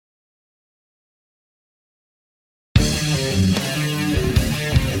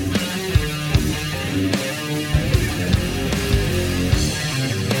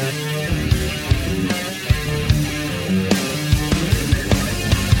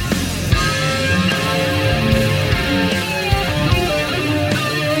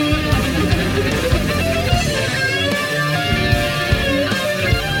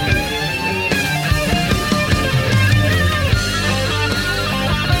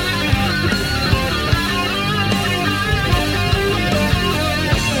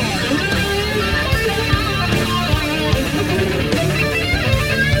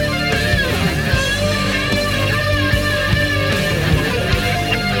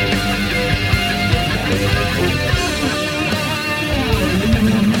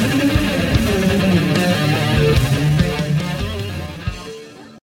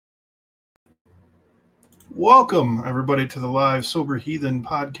Welcome, everybody, to the live Sober Heathen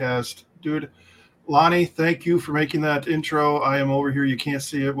podcast. Dude, Lonnie, thank you for making that intro. I am over here. You can't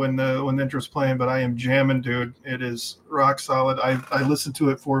see it when the intro's playing, but I am jamming, dude. It is rock solid. I listen to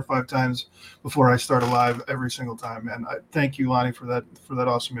it 4 or 5 times before I start a live every single time, and I thank you, Lonnie, for that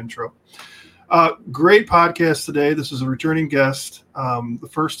awesome intro. Great podcast today. This is a returning guest. The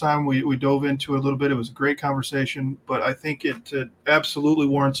first time we dove into it a little bit, it was a great conversation, but I think it absolutely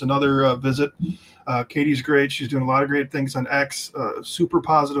warrants another visit. Katie's great. She's doing a lot of great things on X. Super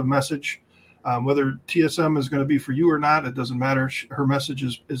positive message. Whether TSM is going to be for you or not, it doesn't matter. Her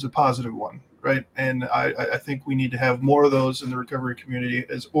message is a positive one, right? And I think we need to have more of those in the recovery community,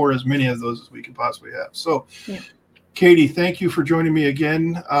 as many of those as we can possibly have. So, yeah. Katie, thank you for joining me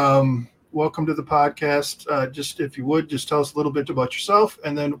again. Welcome to the podcast. Just if you would, just tell us a little bit about yourself,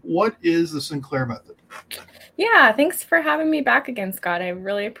 and then what is the Sinclair method? Yeah, thanks for having me back again, Scott. I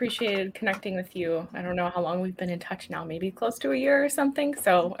really appreciated connecting with you. I don't know how long we've been in touch now, maybe close to a year or something.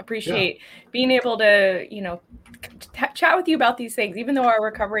 So appreciate being able to, chat with you about these things, even though our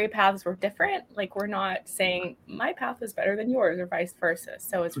recovery paths were different. Like, we're not saying my path is better than yours or vice versa.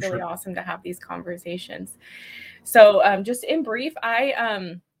 So it's really awesome to have these conversations. So just in brief,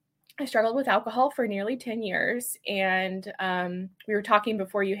 I struggled with alcohol for nearly 10 years. And we were talking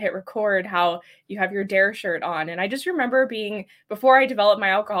before you hit record how you have your DARE shirt on. And I just remember before I developed my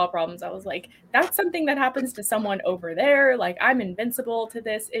alcohol problems, I was like, that's something that happens to someone over there. Like, I'm invincible to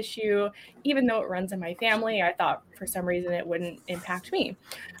this issue. Even though it runs in my family, I thought for some reason it wouldn't impact me.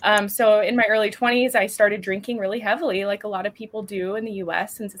 So in my early 20s, I started drinking really heavily, like a lot of people do in the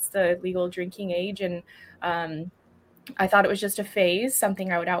US, since it's the legal drinking age. And I thought it was just a phase,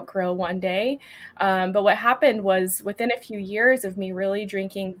 something I would outgrow one day. But what happened was, within a few years of me really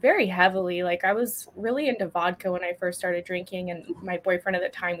drinking very heavily, like, I was really into vodka when I first started drinking, and my boyfriend at the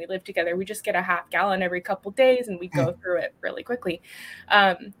time, we lived together. We just get a half gallon every couple days and we'd go through it really quickly.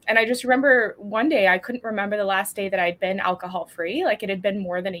 And I just remember one day, I couldn't remember the last day that I'd been alcohol free. Like, it had been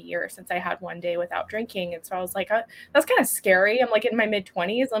more than a year since I had one day without drinking. And so I was like, that's kind of scary. I'm like in my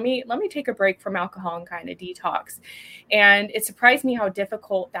mid-20s. Let me take a break from alcohol and kind of detox. And it surprised me how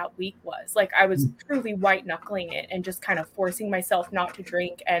difficult that week was. Like, I was truly white knuckling it and just kind of forcing myself not to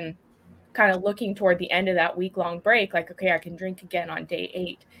drink, and kind of looking toward the end of that week-long break, like, okay, I can drink again on day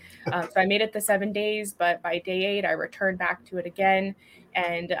 8. So I made it the 7 days, but by day 8, I returned back to it again.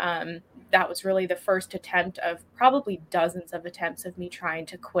 And that was really the first attempt of probably dozens of attempts of me trying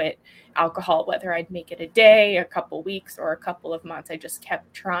to quit alcohol, whether I'd make it a day, a couple weeks, or a couple of months. I just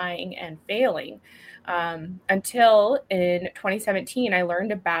kept trying and failing. Until in 2017, I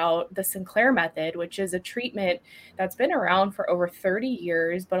learned about the Sinclair method, which is a treatment that's been around for over 30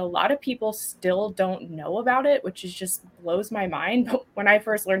 years, but a lot of people still don't know about it, which just blows my mind. But when I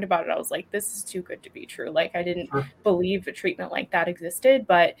first learned about it, I was like, this is too good to be true. Like, I didn't believe a treatment like that existed,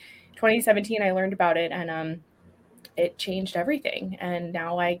 but 2017, I learned about it, and it changed everything. And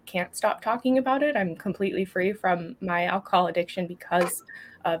now I can't stop talking about it. I'm completely free from my alcohol addiction because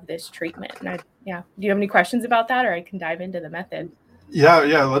of this treatment. And do you have any questions about that, or I can dive into the method? Yeah.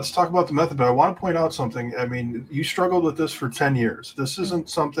 Let's talk about the method. But I want to point out something. I mean, you struggled with this for 10 years. This isn't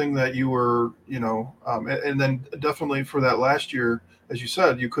something that you were, and then definitely for that last year, as you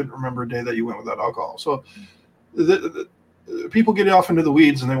said, you couldn't remember a day that you went without alcohol. So people get off into the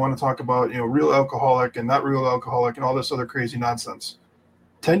weeds and they want to talk about, real alcoholic and not real alcoholic and all this other crazy nonsense.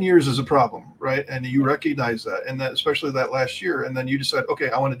 10 years is a problem, right? And you recognize that, and that, especially that last year, and then you decide, okay,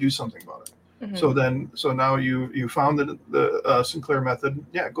 I want to do something about it. Mm-hmm. So now you found the Sinclair method.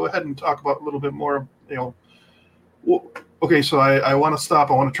 Yeah, go ahead and talk about a little bit more. Okay, so I want to stop.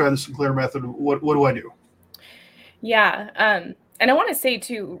 I want to try the Sinclair method. What do I do? Yeah. And I want to say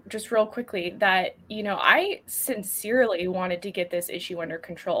too, just real quickly, that, I sincerely wanted to get this issue under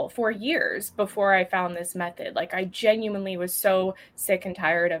control for years before I found this method. Like, I genuinely was so sick and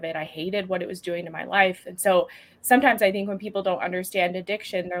tired of it. I hated what it was doing to my life. And so sometimes I think when people don't understand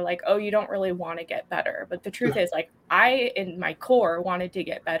addiction, they're like, oh, you don't really want to get better. But the truth is, like, I, in my core, wanted to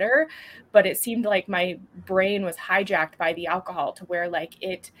get better, but it seemed like my brain was hijacked by the alcohol to where, like,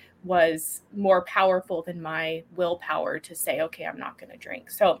 it was more powerful than my willpower to say, okay, I'm not going to drink.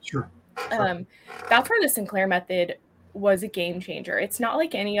 So Sure. That's where the Sinclair method was a game changer. It's not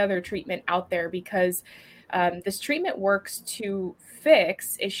like any other treatment out there because this treatment works to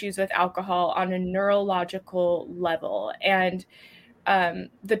fix issues with alcohol on a neurological level. And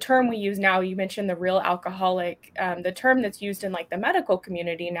the term we use now, you mentioned the real alcoholic, the term that's used in like the medical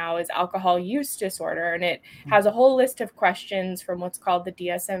community now is alcohol use disorder. And it has a whole list of questions from what's called the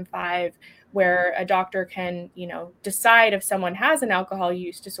DSM-5, where a doctor can, decide if someone has an alcohol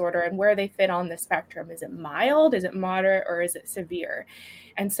use disorder and where they fit on the spectrum. Is it mild? Is it moderate? Or is it severe?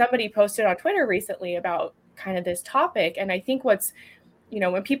 And somebody posted on Twitter recently about kind of this topic. And I think what's,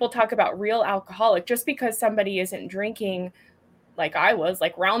 when people talk about real alcoholic, just because somebody isn't drinking like I was,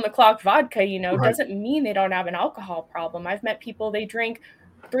 like round the clock vodka, Right. doesn't mean they don't have an alcohol problem. I've met people, they drink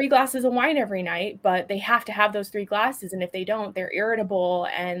 3 glasses of wine every night, but they have to have those 3 glasses. And if they don't, they're irritable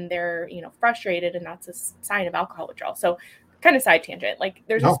and they're, frustrated. And that's a sign of alcohol withdrawal. So kind of side tangent, like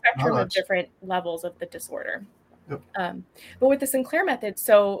there's a spectrum of different levels of the disorder. Yep. But with the Sinclair method,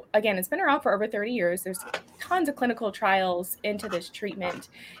 so again, it's been around for over 30 years. There's tons of clinical trials into this treatment.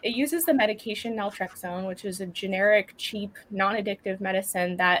 It uses the medication naltrexone, which is a generic, cheap, non-addictive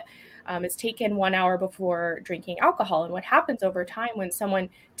medicine that is taken 1 hour before drinking alcohol. And what happens over time when someone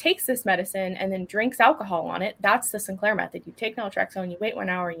takes this medicine and then drinks alcohol on it, that's the Sinclair method. You take naltrexone, you wait 1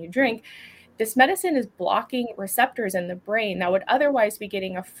 hour and you drink. This medicine is blocking receptors in the brain that would otherwise be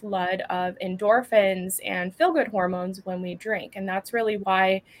getting a flood of endorphins and feel-good hormones when we drink. And that's really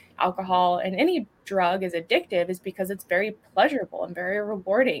why alcohol and any drug is addictive, is because it's very pleasurable and very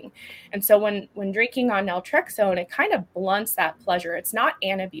rewarding. And so when drinking on naltrexone, it kind of blunts that pleasure. It's not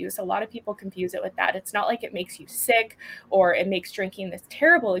anabuse. A lot of people confuse it with that. It's not like it makes you sick or it makes drinking this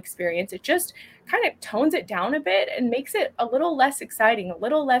terrible experience. It just kind of tones it down a bit and makes it a little less exciting, a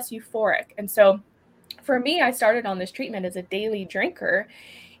little less euphoric. And so for me, I started on this treatment as a daily drinker.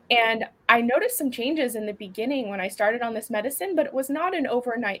 And I noticed some changes in the beginning when I started on this medicine, but it was not an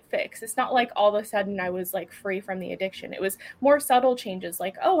overnight fix. It's not like all of a sudden I was like free from the addiction. It was more subtle changes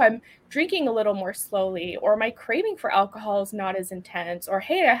like, oh, I'm drinking a little more slowly, or my craving for alcohol is not as intense, or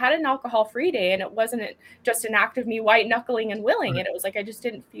hey, I had an alcohol-free day and it wasn't just an act of me white knuckling and willing it. It was like I just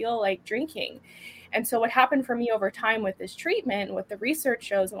didn't feel like drinking. And so what happened for me over time with this treatment, what the research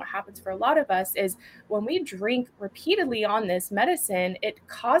shows and what happens for a lot of us is when we drink repeatedly on this medicine, it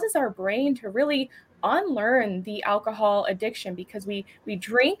causes our brain to really unlearn the alcohol addiction because we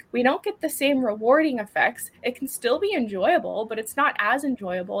drink, we don't get the same rewarding effects. It can still be enjoyable, but it's not as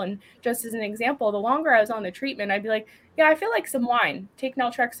enjoyable. And just as an example, the longer I was on the treatment, I'd be like, yeah, I feel like some wine, take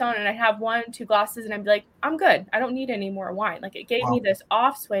naltrexone, and I'd have 1-2 glasses and I'd be like, I'm good. I don't need any more wine. Like it gave me this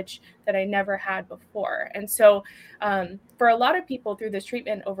off switch that I never had before. And so for a lot of people through this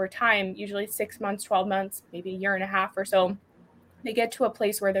treatment over time, usually 6 months, 12 months, maybe a year and a half or so, they get to a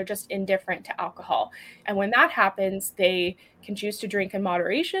place where they're just indifferent to alcohol. And when that happens, they can choose to drink in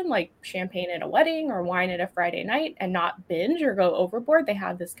moderation, like champagne at a wedding or wine at a Friday night, and not binge or go overboard. They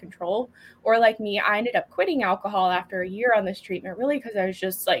have this control. Or like me, I ended up quitting alcohol after a year on this treatment, really because I was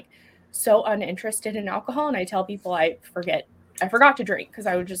just like so uninterested in alcohol. And I tell people I forgot to drink because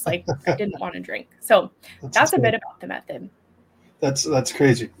I was just like, I didn't want to drink. So that's a bit about the method. That's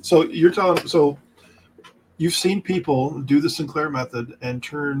crazy. So you've seen people do the Sinclair method and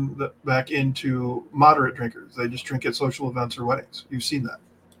turn back into moderate drinkers. They just drink at social events or weddings. You've seen that.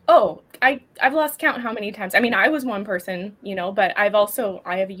 Oh, I've lost count how many times. I mean, I was one person, but I have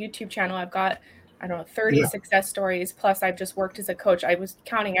a YouTube channel. I've got, 30 success stories. Plus I've just worked as a coach. I was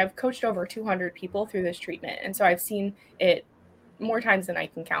counting. I've coached over 200 people through this treatment. And so I've seen it more times than I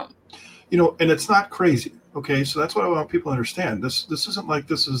can count. And it's not crazy. Okay. So that's what I want people to understand. This isn't like,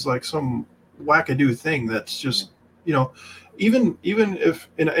 this is like some wackadoo thing that's just even if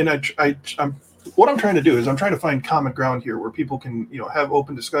I'm what I'm trying to do is I'm trying to find common ground here where people can have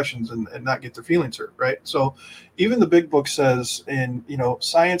open discussions and not get their feelings hurt, right? So even the big book says, and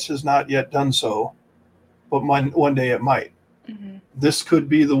science has not yet done so, but one day it might. Mm-hmm. This could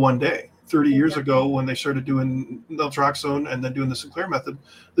be the one day. 30 years ago when they started doing naltrexone and then doing the Sinclair method,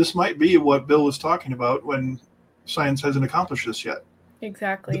 this might be what Bill was talking about when science hasn't accomplished this yet.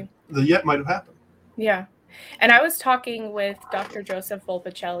 Exactly. The yet might have happened. Yeah. And I was talking with Dr. Joseph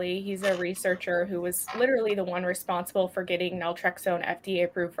Volpicelli. He's a researcher who was literally the one responsible for getting naltrexone FDA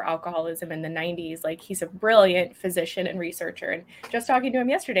approved for alcoholism in the 90s. Like, he's a brilliant physician and researcher. And just talking to him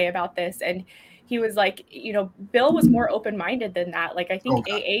yesterday about this, and he was like, you know, Bill was more open-minded than that. Like, I think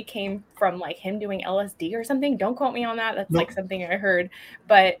AA came from like him doing LSD or something. Don't quote me on that. That's like something I heard.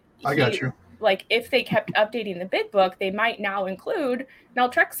 But I got you. Like, if they kept updating the big book, they might now include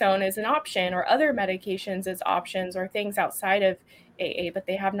naltrexone as an option, or other medications as options, or things outside of AA, but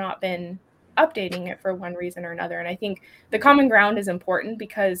they have not been updating it for one reason or another. And I think the common ground is important,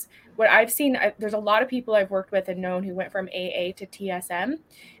 because what I've seen, there's a lot of people I've worked with and known who went from AA to TSM.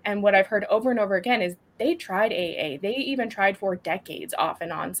 And what I've heard over and over again is they tried AA. They even tried for decades off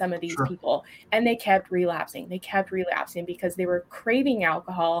and on, some of these people, and they kept relapsing. They kept relapsing because they were craving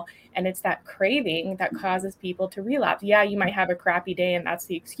alcohol, and it's that craving that causes people to relapse. Yeah, you might have a crappy day and that's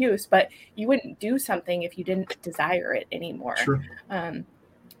the excuse, but you wouldn't do something if you didn't desire it anymore.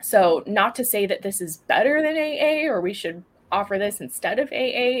 So not to say that this is better than AA or we should offer this instead of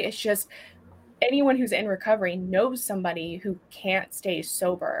AA. It's just anyone who's in recovery knows somebody who can't stay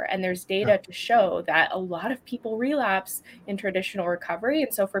sober. And there's data to show that a lot of people relapse in traditional recovery.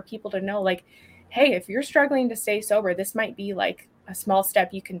 And so for people to know, like, hey, if you're struggling to stay sober, this might be like a small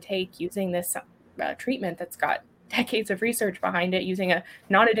step you can take using this treatment that's got decades of research behind it, using a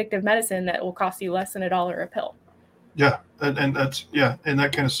non-addictive medicine that will cost you less than $1 a pill. Yeah, and that's and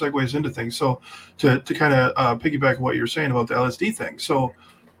that kind of segues into things. So to kind of piggyback what you're saying about the LSD thing. So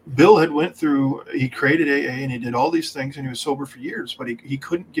Bill had went through, he created AA and he did all these things and he was sober for years, but he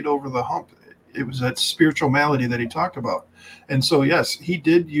couldn't get over the hump. It was that spiritual malady that he talked about. And so, yes, he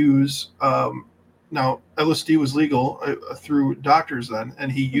did use, now LSD was legal through doctors then, and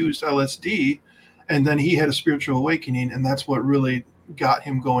he used LSD, and then he had a spiritual awakening, and that's what really got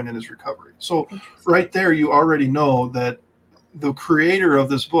him going in his recovery. So right there, you already know that the creator of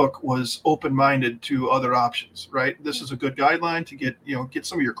this book was open-minded to other options, right? This is a good guideline to get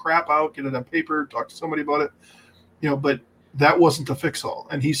some of your crap out, get it on paper, talk to somebody about it, but that wasn't the fix all.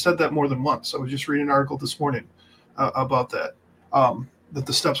 And he said that more than once. I was just reading an article this morning about that, that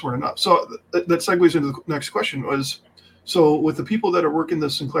the steps weren't enough. So that segues into the next question was, so with the people that are working the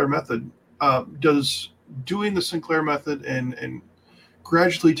Sinclair method, does doing the Sinclair method and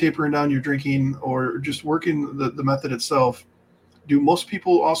gradually tapering down your drinking, or just working the method itself, do most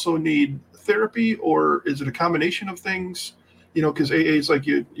people also need therapy, or is it a combination of things? Because AA is like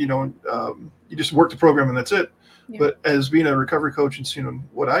you just work the program and that's it. Yeah. But as being a recovery coach and seeing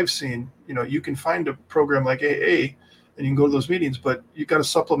what I've seen, you can find a program like AA and you can go to those meetings, but you got to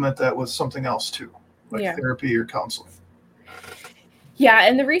supplement that with something else too, like therapy or counseling. Yeah,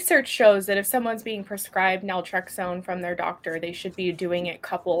 and the research shows that if someone's being prescribed naltrexone from their doctor, they should be doing it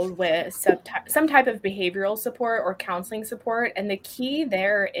coupled with some type of behavioral support or counseling support. And the key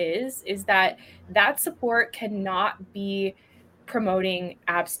there is that support cannot be promoting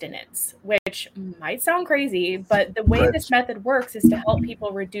abstinence, which might sound crazy, but the way this method works is to help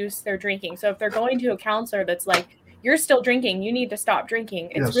people reduce their drinking. So if they're going to a counselor that's like, you're still drinking, you need to stop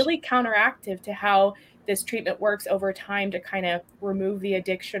drinking, it's really counteractive to how this treatment works over time to kind of remove the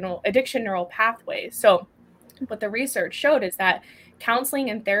addiction neural pathways. So what the research showed is that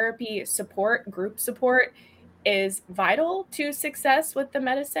counseling and therapy support, group support, is vital to success with the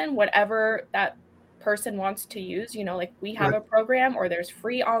medicine, whatever that person wants to use. Like, we have a program, or there's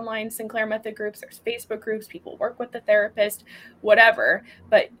free online Sinclair method groups, there's Facebook groups, people work with the therapist, whatever.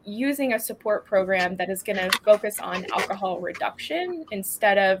 But using a support program that is going to focus on alcohol reduction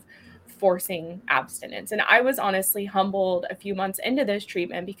instead of forcing abstinence. And I was honestly humbled a few months into this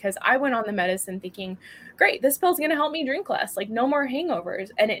treatment, because I went on the medicine thinking, great, this pill's going to help me drink less, like no more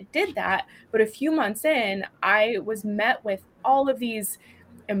hangovers. And it did that. But a few months in, I was met with all of these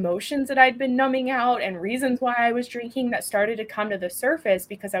emotions that I'd been numbing out and reasons why I was drinking that started to come to the surface,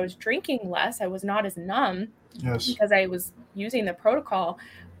 because I was drinking less. I was not as numb because I was using the protocol.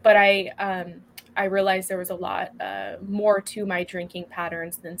 But I realized there was a lot more to my drinking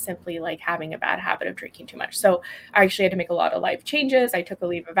patterns than simply like having a bad habit of drinking too much. So I actually had to make a lot of life changes. I took a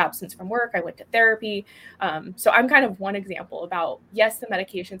leave of absence from work. I went to therapy. So I'm kind of one example about, yes, the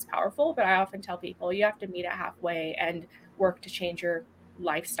medication's powerful, but I often tell people you have to meet it halfway and work to change your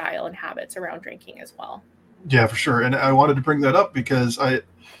lifestyle and habits around drinking as well. Yeah, for sure. And I wanted to bring that up because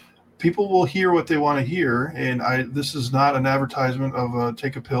people will hear what they want to hear, and this is not an advertisement of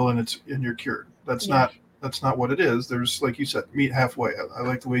take a pill and you're cured. That's not what it is. There's, like you said, meet halfway. I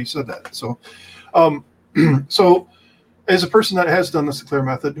like the way you said that. So so as a person that has done the Sinclair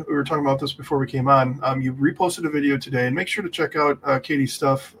method, we were talking about this before we came on. You reposted a video today, and make sure to check out Katie's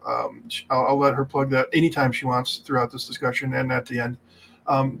stuff. I'll let her plug that anytime she wants throughout this discussion and at the end.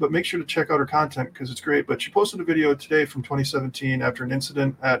 But make sure to check out her content because it's great. But she posted a video today from 2017 after an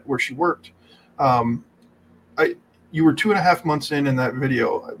incident at where she worked. You were 2.5 months in that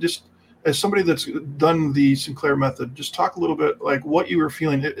video. Just as somebody that's done the Sinclair method, just talk a little bit like what you were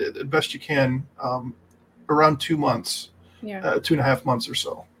feeling as best you can around 2 months. Yeah. 2.5 months or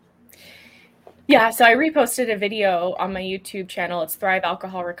so. Yeah, so I reposted a video on my YouTube channel. It's Thrive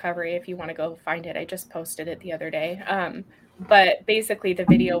Alcohol Recovery if you want to go find it. I just posted it the other day. But basically the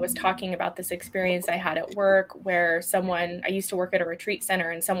video was talking about this experience I had at work where I used to work at a retreat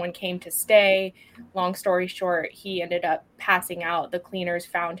center and someone came to stay. Long story short, he ended up passing out. The cleaners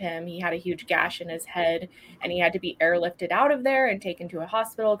found him. He had a huge gash in his head and he had to be airlifted out of there and taken to a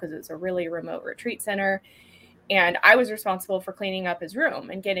hospital because it's a really remote retreat center. And I was responsible for cleaning up his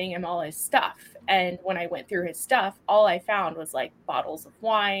room and getting him all his stuff. And when I went through his stuff, all I found was like bottles of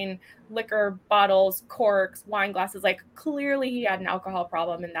wine, liquor bottles, corks, wine glasses. Like clearly he had an alcohol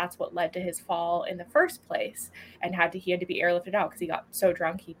problem. And that's what led to his fall in the first place. And he had to be airlifted out because he got so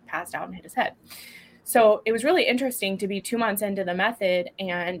drunk, he passed out and hit his head. So it was really interesting to be 2 months into the method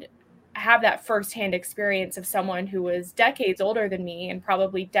and have that firsthand experience of someone who was decades older than me and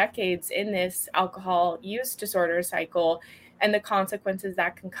probably decades in this alcohol use disorder cycle and the consequences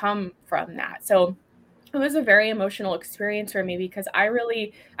that can come from that. So it was a very emotional experience for me because I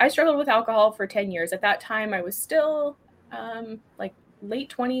struggled with alcohol for 10 years. At that time, I was still like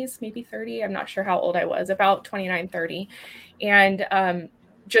late 20s, maybe 30. I'm not sure how old I was, about 29, 30. And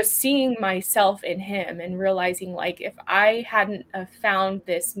just seeing myself in him and realizing like if I hadn't found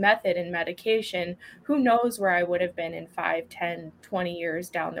this method and medication, who knows where I would have been in 5, 10, 20 years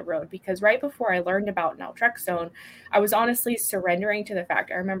down the road. Because right before I learned about naltrexone, I was honestly surrendering to the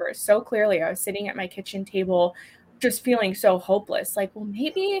fact. I remember it so clearly. I was sitting at my kitchen table just feeling so hopeless. Like, well,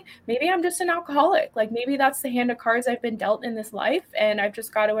 maybe I'm just an alcoholic. Like maybe that's the hand of cards I've been dealt in this life and I've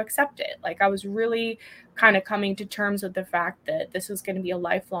just got to accept it. Like I was really kind of coming to terms with the fact that this was going to be a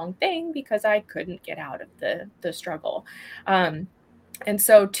lifelong thing because I couldn't get out of the struggle. And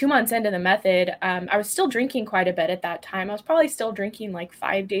so 2 months into the method, I was still drinking quite a bit at that time. I was probably still drinking like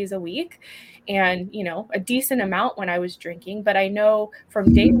 5 days a week and, a decent amount when I was drinking. But I know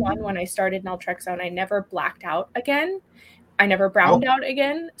from day one, when I started naltrexone, I never blacked out again. I never browned out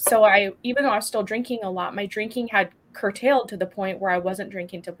again. So even though I was still drinking a lot, my drinking had curtailed to the point where I wasn't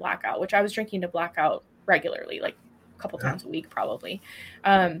drinking to blackout, which I was drinking to blackout regularly, like a couple times a week, probably.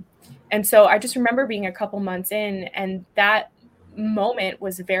 And so I just remember being a couple months in, and that moment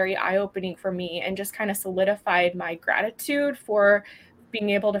was very eye-opening for me and just kind of solidified my gratitude for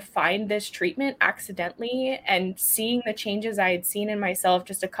being able to find this treatment accidentally and seeing the changes I had seen in myself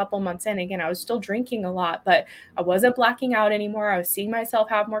just a couple months in. Again, I was still drinking a lot, but I wasn't blacking out anymore. I was seeing myself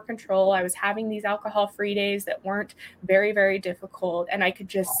have more control. I was having these alcohol-free days that weren't very, very difficult. And I could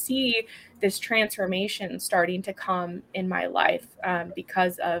just see this transformation starting to come in my life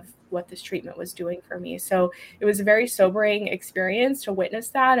because of what this treatment was doing for me. So it was a very sobering experience to witness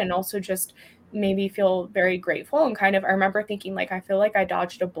that and also just made me feel very grateful and I remember thinking like, I feel like I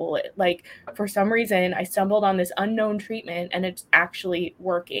dodged a bullet. Like for some reason I stumbled on this unknown treatment and it's actually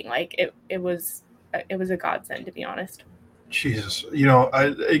working. Like it was a godsend, to be honest. Jesus,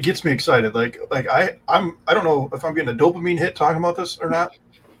 it gets me excited. I don't know if I'm getting a dopamine hit talking about this or not,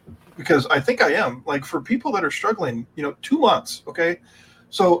 because I think I am. Like for people that are struggling, 2 months. Okay.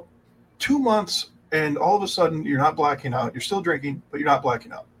 So 2 months and all of a sudden you're not blacking out. You're still drinking, but you're not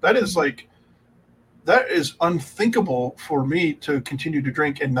blacking out. That is unthinkable for me to continue to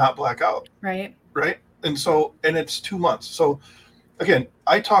drink and not black out. Right. Right. And it's 2 months. So again,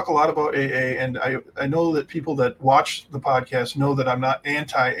 I talk a lot about AA, and I know that people that watch the podcast know that I'm not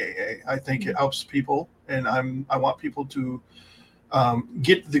anti-AA. I think it helps people, and I want people to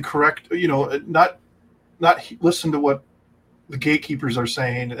get the correct, not listen to what the gatekeepers are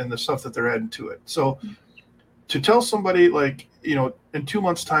saying and the stuff that they're adding to it. So to tell somebody like, in 2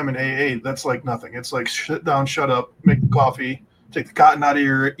 months' time in AA, that's like nothing. It's like sit down, shut up, make coffee, take the cotton out of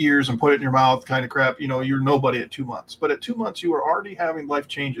your ears and put it in your mouth kind of crap. You're nobody at 2 months. But at 2 months, you are already having life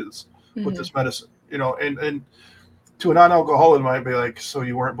changes with this medicine, and to a non-alcoholic might be like, so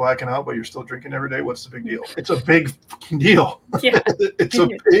you weren't blacking out, but you're still drinking every day? What's the big deal? It's a big fucking deal. Yeah. It's a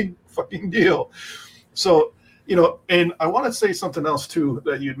big fucking deal. So, and I want to say something else too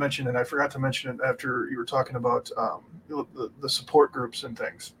that you'd mentioned, and I forgot to mention it after you were talking about the support groups and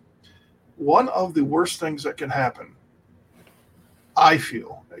things. One of the worst things that can happen I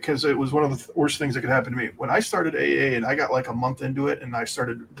feel, because it was one of the worst things that could happen to me. When I started AA and I got like a month into it and I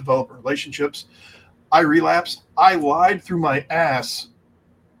started developing relationships, I relapsed. I lied through my ass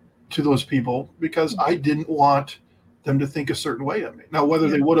to those people because I didn't want them to think a certain way of me. Now, whether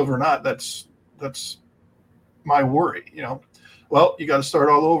they would have or not, that's my worry, Well, you got to start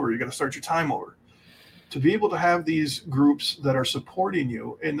all over. You got to start your time over. To be able to have these groups that are supporting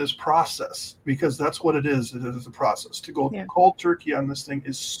you in this process, because that's what it is. It is a process. To go cold turkey on this thing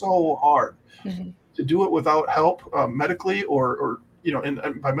is so hard. Mm-hmm. To do it without help medically or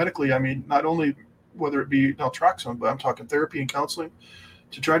and by medically, I mean not only whether it be naltrexone, but I'm talking therapy and counseling.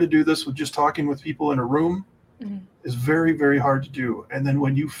 To try to do this with just talking with people in a room is very, very hard to do. And then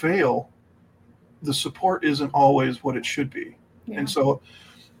when you fail, the support isn't always what it should be. Yeah. And so,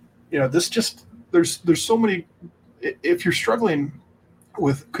 this just, there's so many, if you're struggling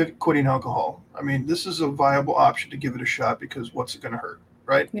with quitting alcohol, I mean, this is a viable option to give it a shot, because what's it going to hurt,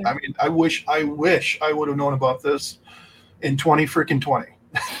 right? Yeah. I mean, I wish I would have known about this in 20 freaking 20,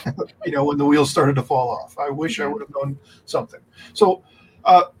 when the wheels started to fall off. I wish I would have known something. So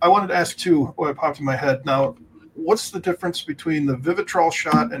I wanted to ask too, what popped in my head now, what's the difference between the Vivitrol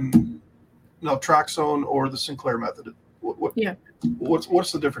shot and naltrexone or the Sinclair method?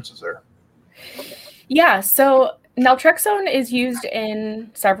 What's the differences there? Yeah, so naltrexone is used in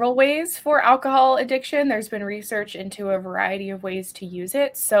several ways for alcohol addiction. There's been research into a variety of ways to use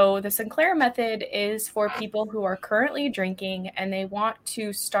it. So the Sinclair method is for people who are currently drinking and they want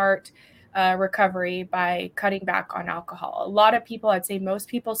to start recovery by cutting back on alcohol. A lot of people, I'd say most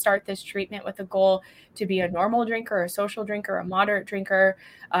people, start this treatment with a goal to be a normal drinker, a social drinker, a moderate drinker.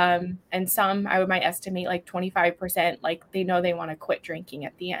 And some, I might estimate like 25%, like they know they want to quit drinking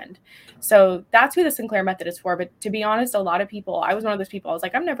at the end. So that's who the Sinclair method is for. But to be honest, a lot of people, I was one of those people, I was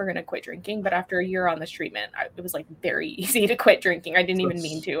like, I'm never going to quit drinking. But after a year on this treatment, it was like very easy to quit drinking. I didn't even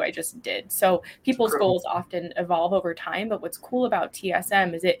mean to, I just did. So people's goals often evolve over time. But what's cool about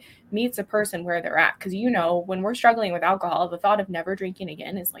TSM is it meets a person where they're at. Because, when we're struggling with alcohol, the thought of never drinking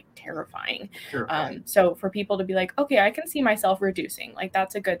again is like terrifying. So for people to be like, okay, I can see myself reducing, like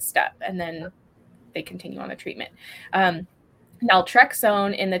that's a good step. And then they continue on the treatment.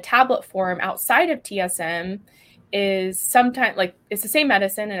 Naltrexone in the tablet form outside of TSM is sometimes like it's the same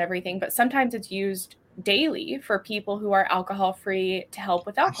medicine and everything, but sometimes it's used daily for people who are alcohol free to help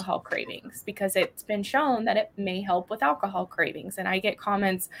with alcohol cravings, because it's been shown that it may help with alcohol cravings. And I get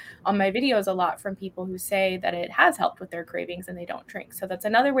comments on my videos a lot from people who say that it has helped with their cravings and they don't drink. So that's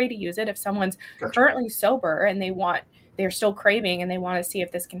another way to use it. If someone's currently sober and they're still craving and they want to see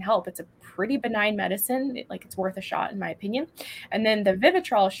if this can help, it's a pretty benign medicine. It's worth a shot in my opinion. And then the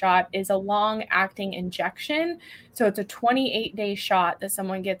Vivitrol shot is a long acting injection. So it's a 28-day shot that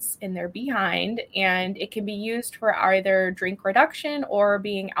someone gets in their behind, and it can be used for either drink reduction or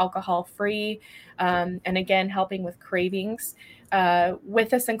being alcohol free. And again, helping with cravings.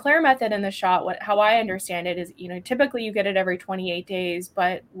 With the Sinclair method in the shot, how I understand it is, typically you get it every 28 days,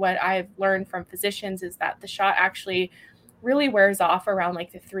 but what I've learned from physicians is that the shot actually really wears off around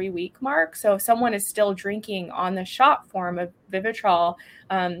like the 3-week mark. So if someone is still drinking on the shot form of Vivitrol,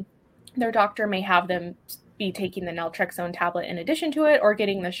 their doctor may have them be taking the naltrexone tablet in addition to it, or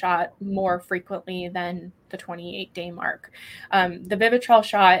getting the shot more frequently than the 28-day mark. The Vivitrol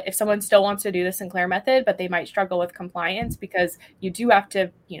shot, if someone still wants to do the Sinclair method, but they might struggle with compliance, because you do have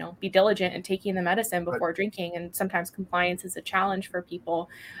to, be diligent in taking the medicine before drinking. And sometimes compliance is a challenge for people.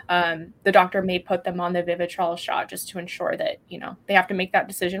 The doctor may put them on the Vivitrol shot just to ensure that, they have to make that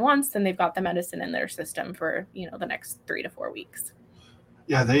decision once, then they've got the medicine in their system for, the next 3 to 4 weeks.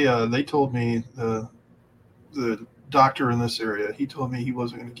 Yeah, they told me the doctor in this area, he told me he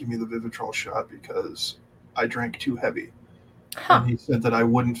wasn't going to give me the Vivitrol shot because I drank too heavy. And he said that I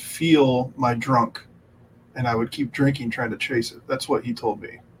wouldn't feel my drunk and I would keep drinking, trying to chase it. That's what he told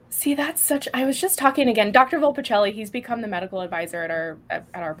me. See, I was just talking again, Dr. Volpicelli, he's become the medical advisor at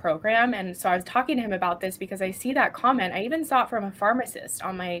our program. And so I was talking to him about this because I see that comment. I even saw it from a pharmacist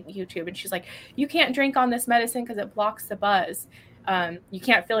on my YouTube, and she's like, you can't drink on this medicine because it blocks the buzz. You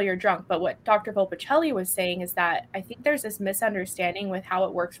can't feel you're drunk. But what Dr. Volpicelli was saying is that I think there's this misunderstanding with how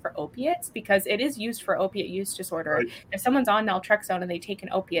it works for opiates, because it is used for opiate use disorder. Right. If someone's on naltrexone and they take an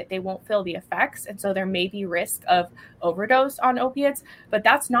opiate, they won't feel the effects. And so there may be risk of overdose on opiates, but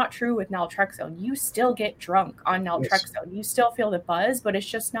that's not true with naltrexone. You still get drunk on naltrexone. Yes. You still feel the buzz, but it's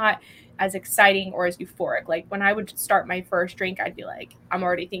just not as exciting or as euphoric. Like when I would start my first drink, I'd be like, I'm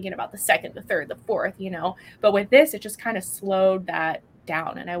already thinking about the second, the third, the fourth, but with this, it just kind of slowed that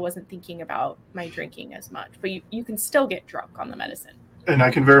down. And I wasn't thinking about my drinking as much, but you can still get drunk on the medicine. And I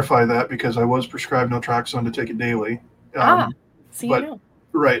can verify that because I was prescribed naltrexone to take it daily. So but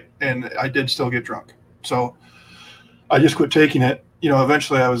right, and I did still get drunk. So I just quit taking it.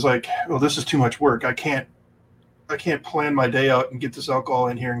 Eventually I was like, well, this is too much work. I can't plan my day out and get this alcohol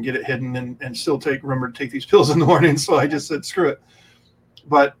in here and get it hidden and still remember to take these pills in the morning. So I just said, screw it.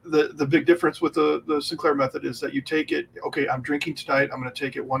 But the big difference with the Sinclair method is that you take it, okay, I'm drinking tonight. I'm going to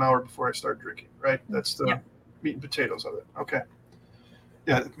take it 1 hour before I start drinking, right? That's the meat and potatoes of it. Okay.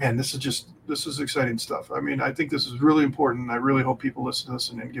 Yeah, man, this is exciting stuff. I mean, I think this is really important. I really hope people listen to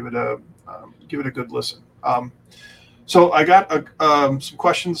this and give it a good listen. So I got some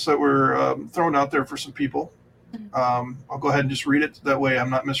questions that were thrown out there for some people. I'll go ahead and just read it. That way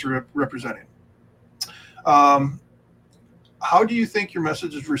I'm not misrepresenting. How do you think your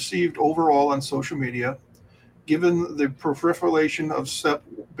message is received overall on social media, given the proliferation of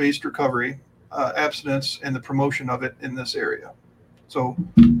step-based recovery, abstinence, and the promotion of it in this area? So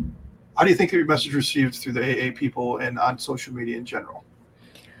how do you think your message is received through the AA people and on social media in general?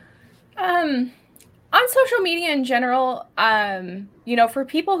 On social media in general, for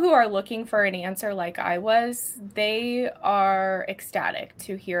people who are looking for an answer like I was, they are ecstatic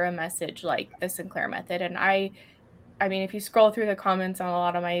to hear a message like the Sinclair method. And I mean, if you scroll through the comments on a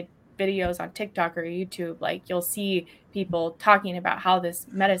lot of my videos on TikTok or YouTube, like you'll see people talking about how this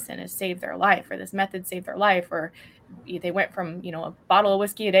medicine has saved their life, or this method saved their life, or they went from, a bottle of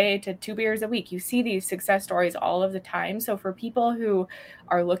whiskey a day to 2 beers a week. You see these success stories all of the time. So for people who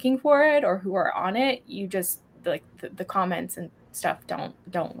are looking for it or who are on it, you just like the comments and stuff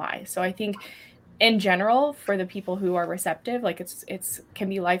don't lie. So I think in general, for the people who are receptive, like it's can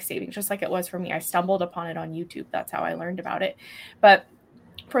be life-saving, just like it was for me. I stumbled upon it on YouTube. That's how I learned about it. But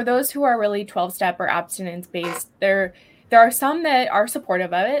for those who are really 12-step or abstinence based, there are some that are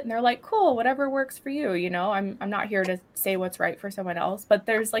supportive of it and they're like, cool, whatever works for you. I'm not here to say what's right for someone else, but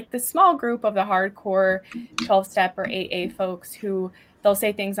there's like this small group of the hardcore 12-step or AA folks who they'll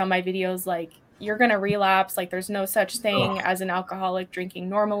say things on my videos like, you're going to relapse. Like there's no such thing as an alcoholic drinking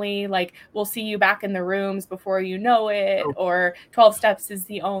normally. Like we'll see you back in the rooms before you know it, or 12 steps is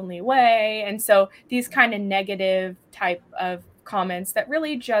the only way. And so these kind of negative type of comments that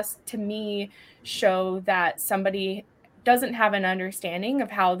really just to me show that somebody doesn't have an understanding of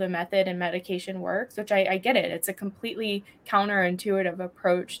how the method and medication works, which I get it. It's a completely counterintuitive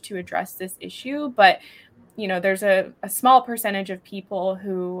approach to address this issue, but there's a small percentage of people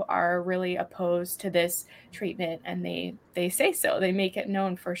who are really opposed to this treatment, and they say so. They make it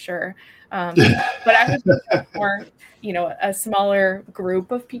known for sure. But I would say more, a smaller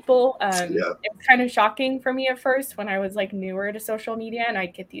group of people. It was kind of shocking for me at first when I was like newer to social media, and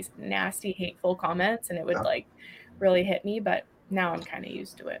I'd get these nasty, hateful comments, and it would like really hit me. But now I'm kind of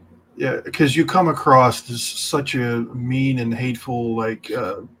used to it. Yeah, because you come across as such a mean and hateful, like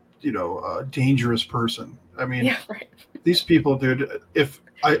dangerous person. I mean, right. These people, dude, if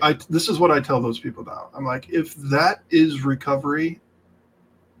this is what I tell those people now. I'm like, if that is recovery,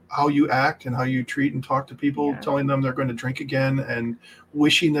 how you act and how you treat and talk to people, telling them they're going to drink again and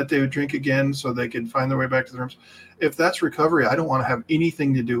wishing that they would drink again so they could find their way back to their rooms. If that's recovery, I don't want to have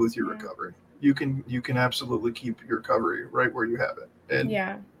anything to do with your recovery. You can absolutely keep your recovery right where you have it.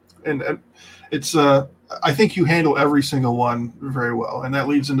 And it's I think you handle every single one very well, and that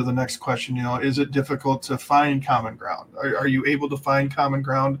leads into the next question. Is it difficult to find common ground? Are you able to find common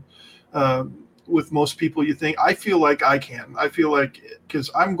ground with most people? You think? I feel like I can. I feel like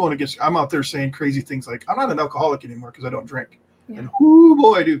because I'm out there saying crazy things like I'm not an alcoholic anymore because I don't drink, and oh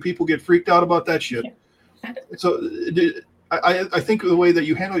boy, do people get freaked out about that shit. So I think the way that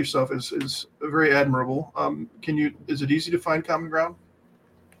you handle yourself is very admirable. Is it easy to find common ground?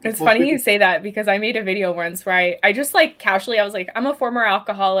 It's funny you say that because I made a video once where I just like casually, I was like, I'm a former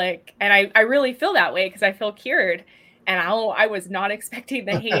alcoholic. And I really feel that way because I feel cured. And I was not expecting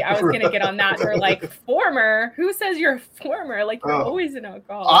the hate. I was going to get on that. They're like, former? Who says you're a former? Like, you're always an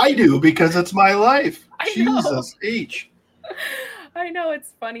alcoholic. I do because it's my life. Jesus H. I know,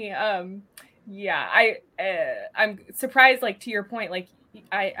 it's funny. Yeah, I'm surprised, like, to your point, like,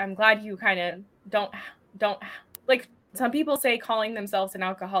 I'm glad you kind of don't like, some people say calling themselves an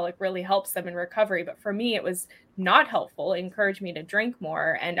alcoholic really helps them in recovery, but for me, it was not helpful. It encouraged me to drink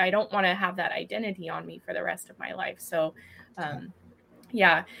more, and I don't want to have that identity on me for the rest of my life. So,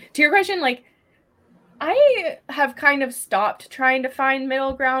 yeah, to your question, like, I have kind of stopped trying to find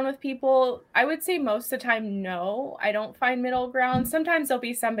middle ground with people. I would say most of the time, no, I don't find middle ground. Sometimes there'll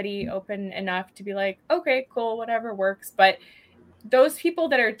be somebody open enough to be like, okay, cool, whatever works. But those people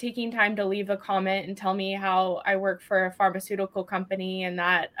that are taking time to leave a comment and tell me how I work for a pharmaceutical company and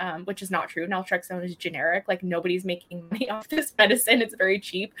that, which is not true. Naltrexone is generic. Like nobody's making money off this medicine. It's very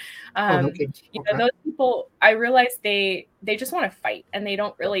cheap. Okay. Those people, I realize they just want to fight and they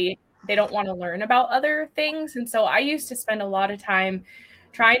don't want to learn about other things. And so I used to spend a lot of time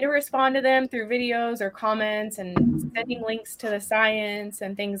trying to respond to them through videos or comments and sending links to the science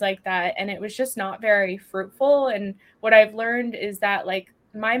and things like that. And it was just not very fruitful. And what I've learned is that like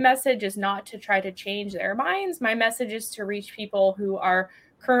my message is not to try to change their minds. My message is to reach people who are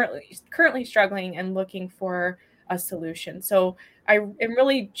currently struggling and looking for a solution. So I am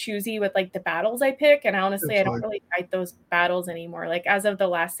really choosy with like the battles I pick. And honestly, I don't really fight those battles anymore. Like as of the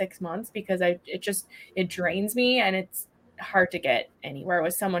last 6 months, because it drains me and it's hard to get anywhere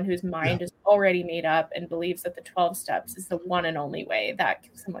with someone whose mind is already made up and believes that the 12 steps is the one and only way that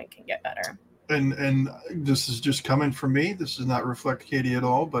someone can get better. And this is just coming from me. This does not reflect Katie at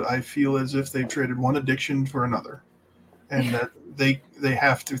all, but I feel as if they've traded one addiction for another, and that they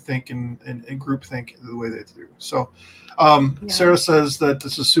have to think in group think the way they do. So Sarah says that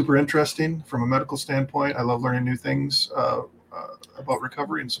this is super interesting from a medical standpoint. I love learning new things about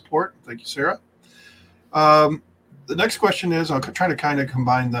recovery and support. Thank you, Sarah. The next question is, I'm trying to kind of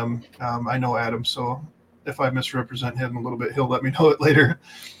combine them. I know Adam, so if I misrepresent him a little bit, he'll let me know it later.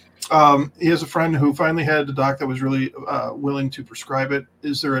 He has a friend who finally had a doc that was really willing to prescribe it.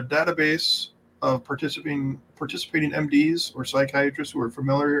 Is there a database of participating MDs or psychiatrists who are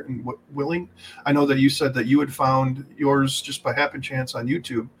familiar and willing? I know that you said that you had found yours just by happen chance on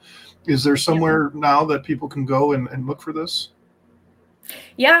YouTube. Is there somewhere now that people can go and look for this?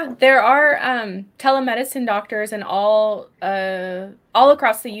 Yeah, there are telemedicine doctors in all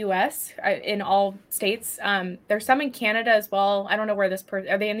across the U.S. In all states. There's some in Canada as well. I don't know where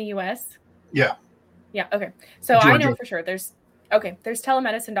are they in the U.S.? Yeah. Yeah. Okay. So Georgia. I know for sure there's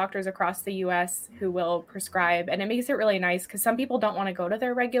telemedicine doctors across the U.S. who will prescribe, and it makes it really nice because some people don't want to go to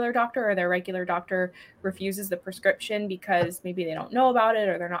their regular doctor, or their regular doctor refuses the prescription because maybe they don't know about it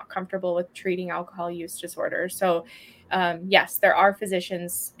or they're not comfortable with treating alcohol use disorders. So yes, there are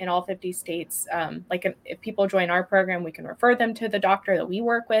physicians in all 50 states. Like if people join our program, we can refer them to the doctor that we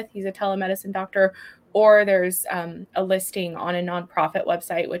work with. He's a telemedicine doctor, or there's a listing on a nonprofit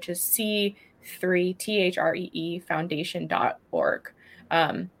website, which is C3THREE foundation.org.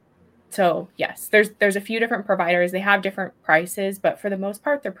 So yes, there's a few different providers. They have different prices, but for the most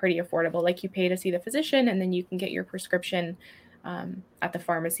part, they're pretty affordable. Like you pay to see the physician and then you can get your prescription at the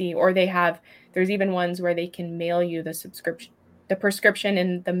pharmacy, or there's even ones where they can mail you the prescription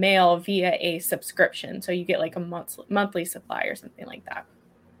in the mail via a subscription. So you get like a monthly supply or something like that.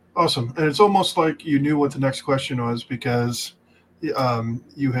 Awesome. And it's almost like you knew what the next question was, because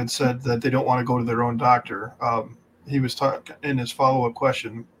you had said that they don't want to go to their own doctor. He was talking in his follow-up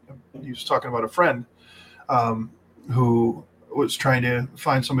question. He was talking about a friend who was trying to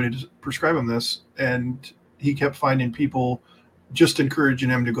find somebody to prescribe him this, and he kept finding people just encouraging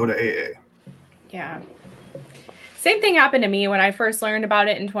him to go to AA. Yeah. Same thing happened to me when I first learned about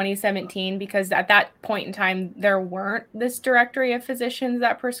it in 2017, because at that point in time, there weren't this directory of physicians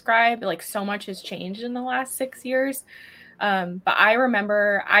that prescribe. Like so much has changed in the last 6 years. But I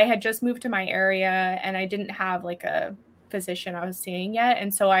remember I had just moved to my area and I didn't have like a physician I was seeing yet.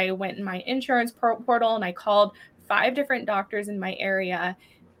 And so I went in my insurance portal and I called 5 different doctors in my area.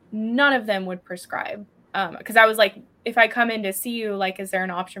 None of them would prescribe. Because I was like, if I come in to see you, like, is there an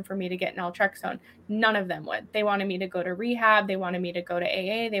option for me to get naltrexone? None of them would. They wanted me to go to rehab. They wanted me to go to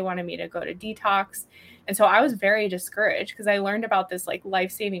AA. They wanted me to go to detox. And so I was very discouraged because I learned about this like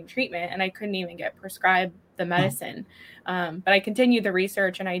life-saving treatment and I couldn't even get prescribed the medicine. But I continued the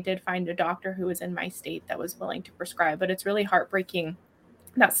research and I did find a doctor who was in my state that was willing to prescribe. But it's really heartbreaking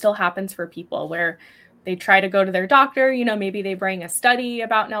that still happens for people where they try to go to their doctor, maybe they bring a study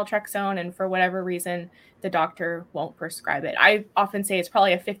about naltrexone and for whatever reason, the doctor won't prescribe it. I often say it's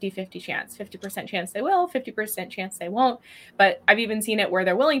probably a 50-50 chance, 50% chance they will, 50% chance they won't. But I've even seen it where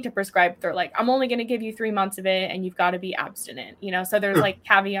they're willing to prescribe. They're like, I'm only going to give you 3 months of it and you've got to be abstinent, so there's like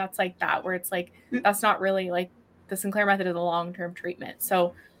caveats like that where it's like, that's not really like the Sinclair method is a long-term treatment.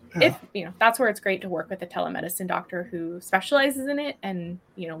 So if, that's where it's great to work with a telemedicine doctor who specializes in it and,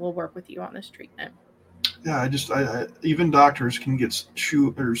 will work with you on this treatment. Yeah, I even doctors can get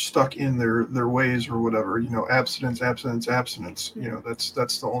stuck in their ways or whatever. Abstinence. That's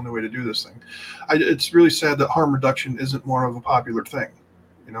the only way to do this thing. It's really sad that harm reduction isn't more of a popular thing,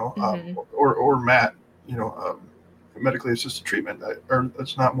 or MAT, medically assisted treatment, or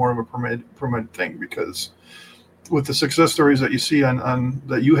it's not more of a permitted thing, because with the success stories that you see on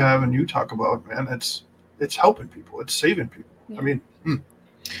that you have and you talk about, man, it's helping people, it's saving people. I mean,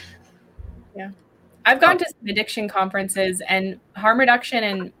 yeah. I've gone to some addiction conferences, and harm reduction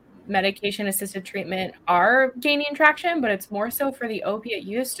and medication-assisted treatment are gaining traction, but it's more so for the opiate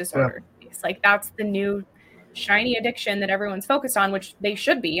use disorder space. Like, that's the new shiny addiction that everyone's focused on, which they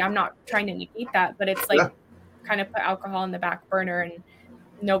should be. I'm not trying to negate that, but it's like kind of put alcohol in the back burner, and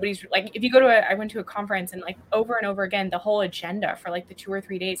nobody's like, if you go to I went to a conference, and like over and over again, the whole agenda for like the 2 or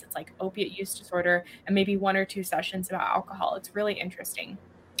 3 days, it's like opiate use disorder and maybe 1 or 2 sessions about alcohol. It's really interesting.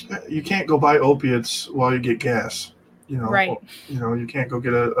 You can't go buy opiates while you get gas. Right. You can't go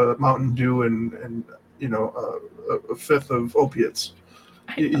get a Mountain Dew and a fifth of opiates.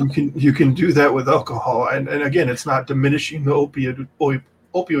 You can do that with alcohol, and again, it's not diminishing the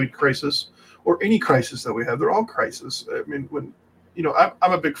opioid crisis or any crisis that we have. They're all crises. I mean, when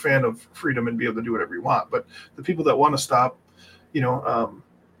I'm a big fan of freedom and be able to do whatever you want, but the people that want to stop,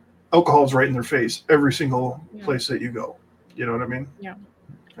 alcohol is right in their face every single place that you go. You know what I mean? Yeah.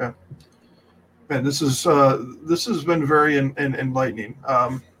 Man, this has been very enlightening.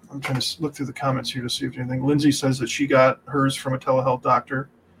 I'm trying to look through the comments here to see if anything. Lindsay says that she got hers from a telehealth doctor.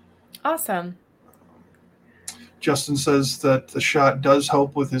 Awesome. Justin says that the shot does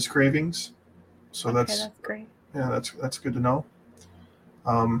help with his cravings. So that's great. Yeah, that's good to know.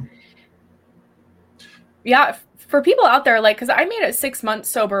 Yeah, for people out there, like, because I made it 6 months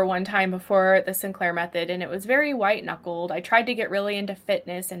sober one time before the Sinclair method, and it was very white knuckled. I tried to get really into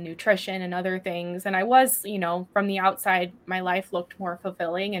fitness and nutrition and other things, and I was, from the outside, my life looked more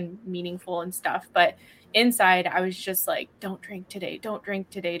fulfilling and meaningful and stuff, but inside, I was just like, don't drink today, don't drink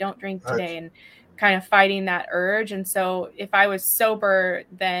today, don't drink today, and kind of fighting that urge. And so if I was sober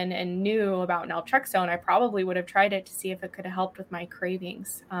then and knew about naltrexone, I probably would have tried it to see if it could have helped with my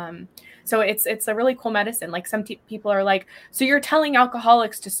cravings. So it's a really cool medicine. Like, some people are like, so you're telling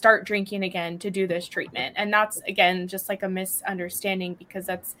alcoholics to start drinking again to do this treatment. And that's, again, just like a misunderstanding, because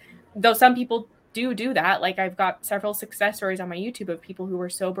though some people do that. Like, I've got several success stories on my YouTube of people who were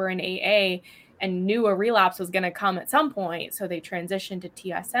sober in AA and knew a relapse was going to come at some point, so they transitioned to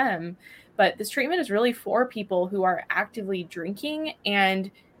TSM. But this treatment is really for people who are actively drinking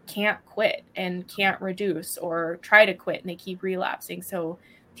and can't quit and can't reduce or try to quit, and they keep relapsing. So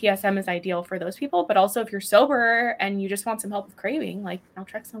TSM is ideal for those people. But also, if you're sober and you just want some help with craving, like,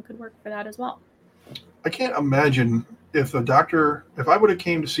 naltrexone could work for that as well. I can't imagine if I would have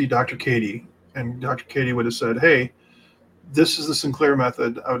came to see Dr. Katie, and Dr. Katie would have said, hey, this is the Sinclair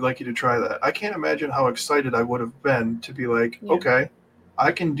method, I would like you to try that. I can't imagine how excited I would have been to be like, okay,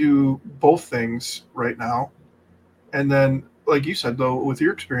 I can do both things right now. And then, like you said, though, with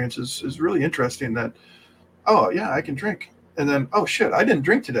your experience is really interesting that, oh, yeah, I can drink. And then, oh, shit, I didn't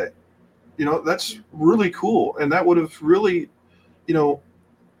drink today. That's really cool. And that would have really,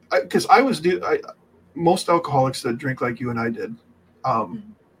 because most alcoholics that drink like you and I did,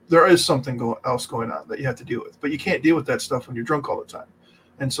 there is something else going on that you have to deal with. But you can't deal with that stuff when you're drunk all the time.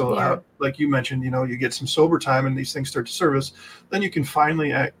 And so, like you mentioned, you get some sober time and these things start to service, then you can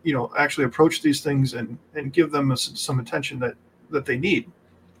finally, actually approach these things and give them some attention that they need.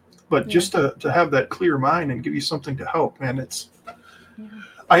 But just to have that clear mind and give you something to help, man, it's.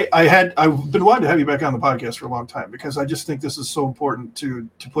 I've been wanting to have you back on the podcast for a long time, because I just think this is so important to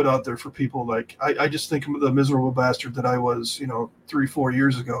put out there for people. Like, I just think of the miserable bastard that I was, 3-4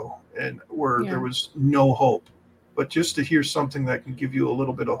 years ago, and where there was no hope. But just to hear something that can give you a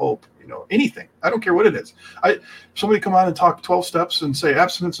little bit of hope, anything, I don't care what it is. Somebody come on and talk 12 steps and say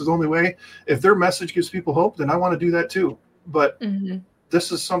abstinence is the only way. If their message gives people hope, then I want to do that too. But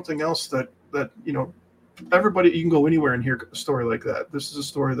this is something else that everybody, you can go anywhere and hear a story like that. This is a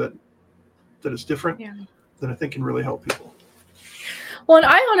story that is different, that I think can really help people. Well, and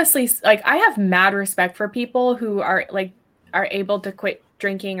I honestly, I have mad respect for people who are able to quit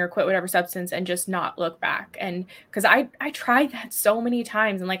drinking or quit whatever substance and just not look back. And because I tried that so many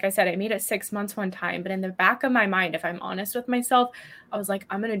times. And like I said, I made it 6 months one time, but in the back of my mind, if I'm honest with myself, I was like,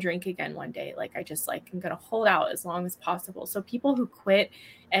 I'm going to drink again one day. Like, I just I'm going to hold out as long as possible. So people who quit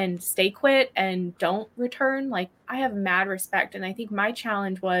and stay quit and don't return, I have mad respect. And I think my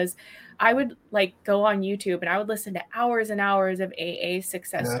challenge was I would go on YouTube and I would listen to hours and hours of AA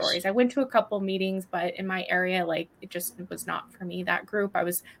success stories. I went to a couple meetings, but in my area, it just was not for me, that group. I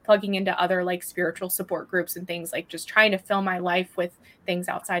was plugging into other spiritual support groups and things, just trying to fill my life with things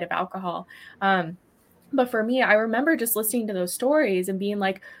outside of alcohol. But for me, I remember just listening to those stories and being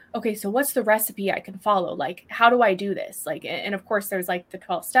like, okay, so what's the recipe I can follow? How do I do this? And of course there's the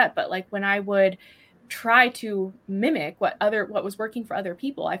 12 step, but when I would try to mimic what was working for other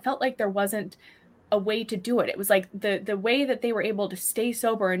people, I felt like there wasn't a way to do it. It was like the way that they were able to stay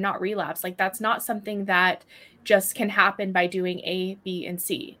sober and not relapse. Like that's not something that just can happen by doing A, B, and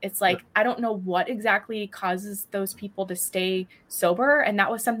C. It's like, I don't know what exactly causes those people to stay sober. And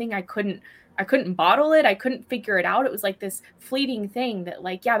that was something I couldn't bottle it. I couldn't figure it out. It was like this fleeting thing that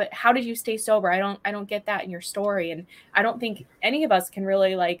like, yeah, but how did you stay sober? I don't get that in your story. And I don't think any of us can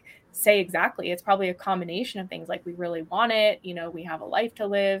really like say exactly. It's probably a combination of things. Like we really want it, you know, we have a life to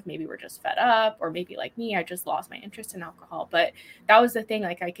live, maybe we're just fed up, or maybe like me, I just lost my interest in alcohol. But that was the thing,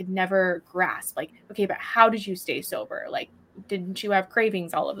 like I could never grasp like, okay, but how did you stay sober? Like didn't you have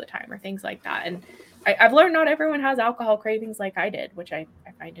cravings all of the time or things like that? And I've learned not everyone has alcohol cravings like I did, which I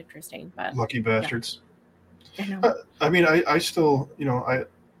find interesting. But lucky bastards. Yeah. I know. I mean, I still, you know,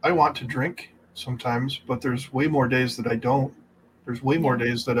 I want to drink sometimes, but there's way more days that I don't. There's way more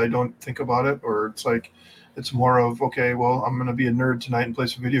days that I don't think about it, or it's like, it's more of, okay, well, I'm going to be a nerd tonight and play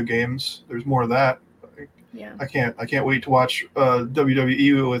some video games. There's more of that. Yeah. I can't wait to watch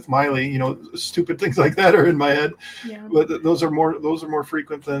WWE with Miley. You know, stupid things like that are in my head. Yeah. But those are more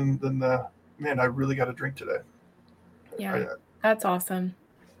frequent than the, man, I really got to drink today. Yeah. That's awesome.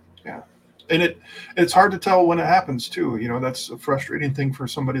 Yeah. And it's hard to tell when it happens too. You know, that's a frustrating thing for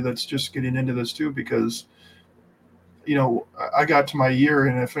somebody that's just getting into this too, because, you know, I got to my year,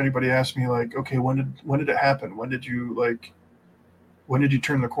 and if anybody asked me like, okay, when did it happen? When did you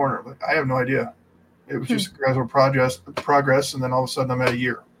turn the corner? Like, I have no idea. It was just gradual progress, and then all of a sudden I'm at a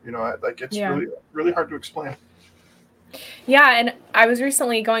year. You know, like it's really, really hard to explain. Yeah, and I was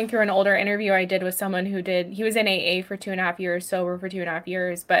recently going through an older interview I did with someone he was in AA for 2.5 years, sober for 2.5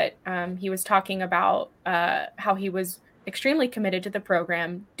 years, but he was talking about how he was extremely committed to the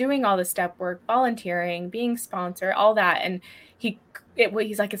program, doing all the step work, volunteering, being sponsored, all that. And he's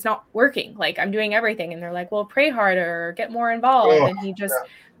like, it's not working. Like I'm doing everything. And they're like, well, pray harder, get more involved. And he just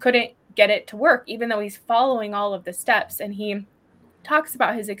couldn't get it to work, even though he's following all of the steps. And he talks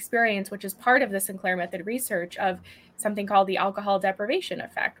about his experience, which is part of the Sinclair method research, of something called the alcohol deprivation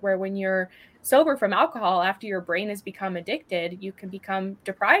effect, where when you're sober from alcohol, after your brain has become addicted, you can become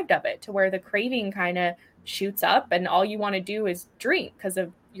deprived of it, to where the craving kind of shoots up and all you want to do is drink because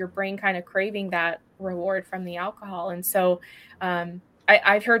of your brain kind of craving that reward from the alcohol. And so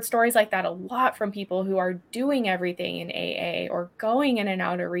I've heard stories like that a lot from people who are doing everything in AA or going in and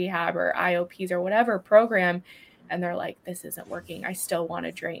out of rehab or IOPs or whatever program, and they're like, this isn't working. I still want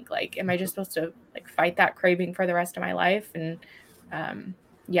to drink. Like, am I just supposed to like fight that craving for the rest of my life? And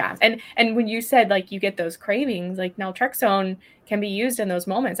yeah. And when you said like you get those cravings, like naltrexone can be used in those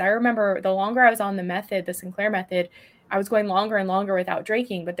moments. I remember the longer I was on the Sinclair method, I was going longer and longer without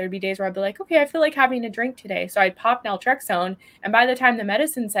drinking, but there'd be days where I'd be like, okay, I feel like having a drink today. So I'd pop naltrexone. And by the time the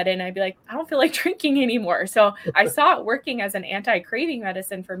medicine set in, I'd be like, I don't feel like drinking anymore. So I saw it working as an anti-craving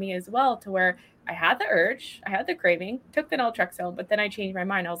medicine for me as well, to where I had the urge, I had the craving, took the naltrexone, but then I changed my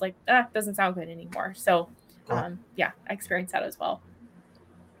mind. I was like, doesn't sound good anymore. So yeah, I experienced that as well.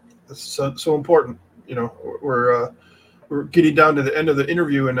 That's so important. You know, we're getting down to the end of the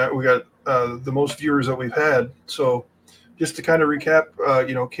interview, and we got the most viewers that we've had. So just to kind of recap,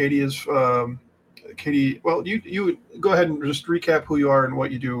 you know, Katie is Katie. Well, you go ahead and just recap who you are and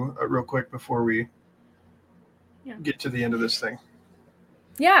what you do real quick before we get to the end of this thing.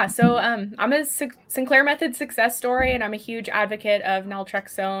 Yeah, so I'm a Sinclair method success story, and I'm a huge advocate of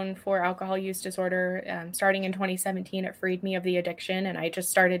naltrexone for alcohol use disorder. Starting in 2017, it freed me of the addiction, and I just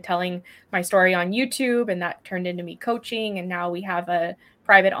started telling my story on YouTube, and that turned into me coaching, and now we have a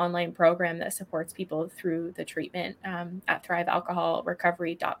private online program that supports people through the treatment at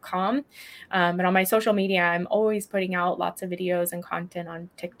thrivealcoholrecovery.com. And on my social media, I'm always putting out lots of videos and content on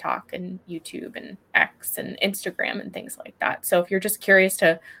TikTok and YouTube and X and Instagram and things like that. So if you're just curious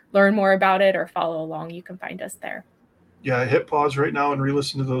to learn more about it or follow along, you can find us there. Yeah, hit pause right now and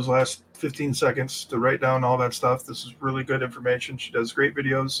re-listen to those last 15 seconds to write down all that stuff. This is really good information. She does great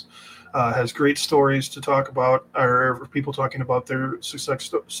videos, has great stories to talk about, or people talking about their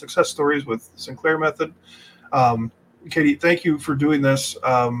success stories with Sinclair method. Katie, thank you for doing this.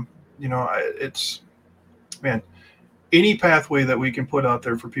 You know, it's, man, any pathway that we can put out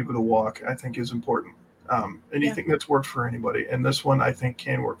there for people to walk, I think is important. Anything that's worked for anybody. And this one, I think,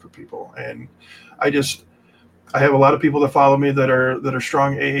 can work for people. And I have a lot of people that follow me that are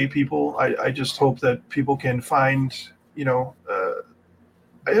strong AA people. I just hope that people can find, you know,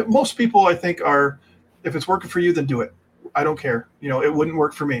 most people I think are, if it's working for you, then do it. I don't care. You know, it wouldn't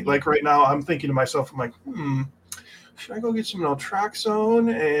work for me. Like right now, I'm thinking to myself, I'm like, should I go get some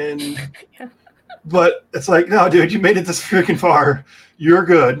naltrexone? And but it's like, no, dude, you made it this freaking far. You're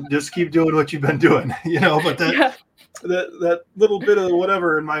good. Just keep doing what you've been doing, you know. But that little bit of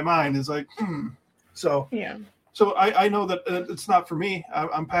whatever in my mind is like, So yeah. So I know that it's not for me.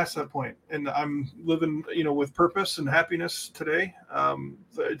 I'm past that point, and I'm living, with purpose and happiness today.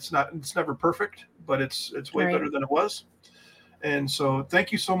 It's never perfect, but it's way Right. better than it was. And so,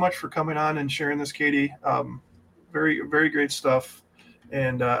 thank you so much for coming on and sharing this, Katie. Very, very great stuff.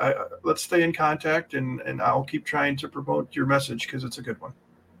 And let's stay in contact, and I'll keep trying to promote your message because it's a good one.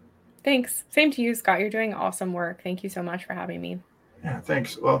 Thanks. Same to you, Scott. You're doing awesome work. Thank you so much for having me. Yeah,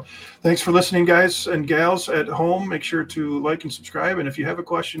 thanks. Well, thanks for listening, guys and gals at home. Make sure to like and subscribe. And if you have a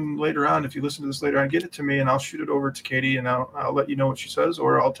question later on, if you listen to this later on, get it to me and I'll shoot it over to Katie and I'll let you know what she says,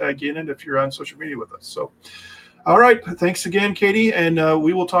 or I'll tag you in it if you're on social media with us. So, all right. Thanks again, Katie. And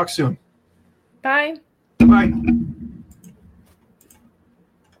we will talk soon. Bye. Bye.